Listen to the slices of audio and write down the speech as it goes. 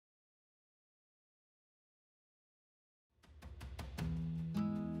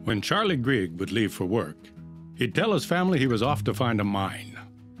When Charlie Greig would leave for work, he'd tell his family he was off to find a mine.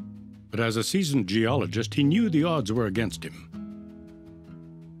 But as a seasoned geologist, he knew the odds were against him.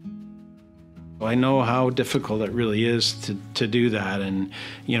 I know how difficult it really is to do that, and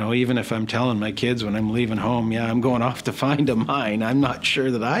even if I'm telling my kids when I'm leaving home, yeah, I'm going off to find a mine, I'm not sure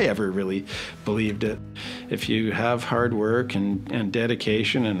that I ever really believed it. If you have hard work and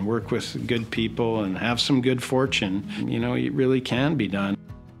dedication and work with good people and have some good fortune, it really can be done.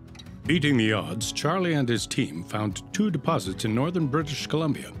 Beating the odds, Charlie and his team found 2 deposits in northern British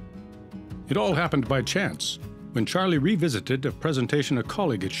Columbia. It all happened by chance, when Charlie revisited a presentation a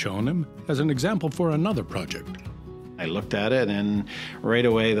colleague had shown him as an example for another project. I looked at it, and right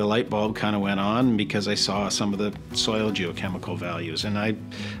away the light bulb kind of went on because I saw some of the soil geochemical values. And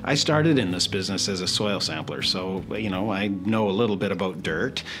I started in this business as a soil sampler, so I know a little bit about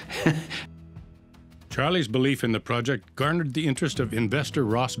dirt. Charlie's belief in the project garnered the interest of investor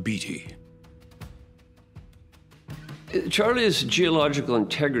Ross Beatty. Charlie's geological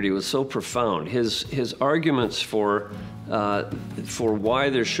integrity was so profound. His arguments for why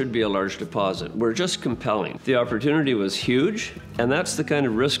there should be a large deposit were just compelling. The opportunity was huge, and that's the kind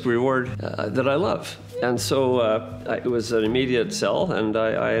of risk-reward that I love. And so it was an immediate sell, and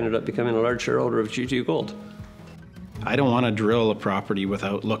I ended up becoming a large shareholder of GT Gold. I don't want to drill a property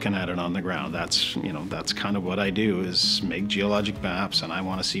without looking at it on the ground. That's kind of what I do, is make geologic maps, and I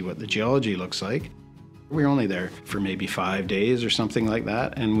want to see what the geology looks like. We were only there for maybe 5 days or something like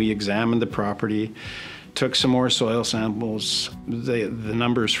that, and we examined the property, took some more soil samples. The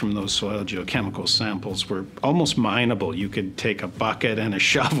numbers from those soil geochemical samples were almost mineable. You could take a bucket and a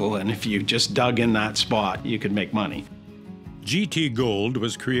shovel, and if you just dug in that spot, you could make money. GT Gold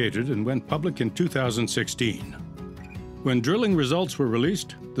was created and went public in 2016. When drilling results were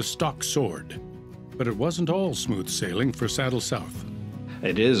released, the stock soared. But it wasn't all smooth sailing for Saddle South.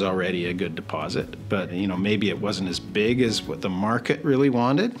 It is already a good deposit, but maybe it wasn't as big as what the market really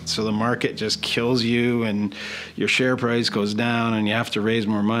wanted. So the market just kills you, and your share price goes down, and you have to raise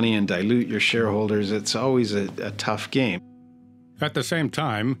more money and dilute your shareholders. It's always a tough game. At the same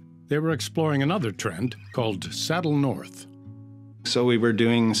time, they were exploring another trend called Saddle North. So we were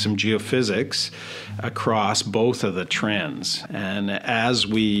doing some geophysics across both of the trends. And as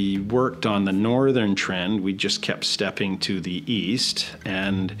we worked on the northern trend, we just kept stepping to the east,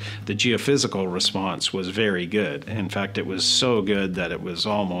 and the geophysical response was very good. In fact, it was so good that it was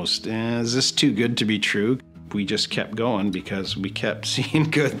almost, is this too good to be true? We just kept going because we kept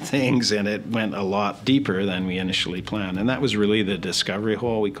seeing good things, and it went a lot deeper than we initially planned. And that was really the discovery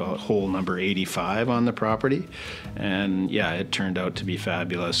hole. We call it hole number 85 on the property. And yeah, it turned out to be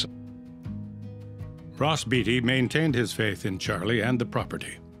fabulous. Ross Beatty maintained his faith in Charlie and the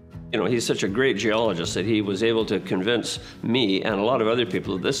property. He's such a great geologist that he was able to convince me and a lot of other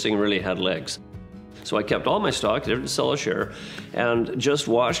people that this thing really had legs. So I kept all my stock, didn't sell a share, and just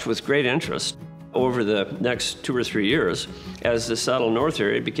watched with great interest over the next 2 or 3 years as the Saddle North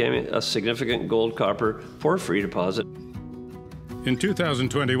area became a significant gold-copper porphyry deposit. In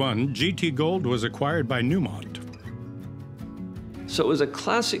 2021, GT Gold was acquired by Newmont. So it was a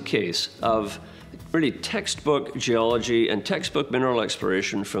classic case of really textbook geology and textbook mineral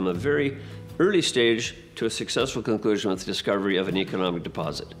exploration from a very early stage to a successful conclusion with the discovery of an economic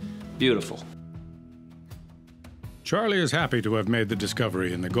deposit. Beautiful. Charlie is happy to have made the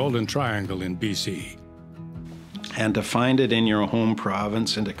discovery in the Golden Triangle in BC. And to find it in your home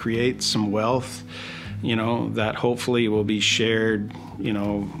province and to create some wealth, that hopefully will be shared,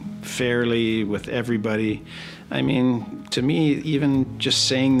 fairly with everybody. I mean, to me, even just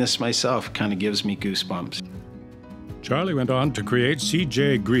saying this myself kind of gives me goosebumps. Charlie went on to create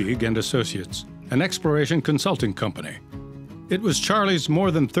C.J. Greig and Associates, an exploration consulting company. It was Charlie's more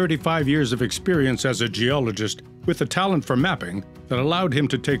than 35 years of experience as a geologist with a talent for mapping that allowed him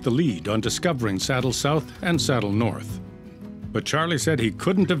to take the lead on discovering Saddle South and Saddle North. But Charlie said he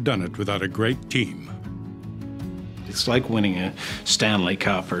couldn't have done it without a great team. It's like winning a Stanley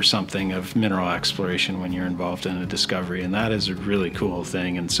Cup or something of mineral exploration when you're involved in a discovery, and that is a really cool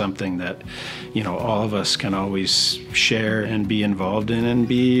thing and something that, all of us can always share and be involved in and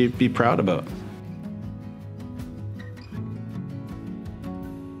be proud about.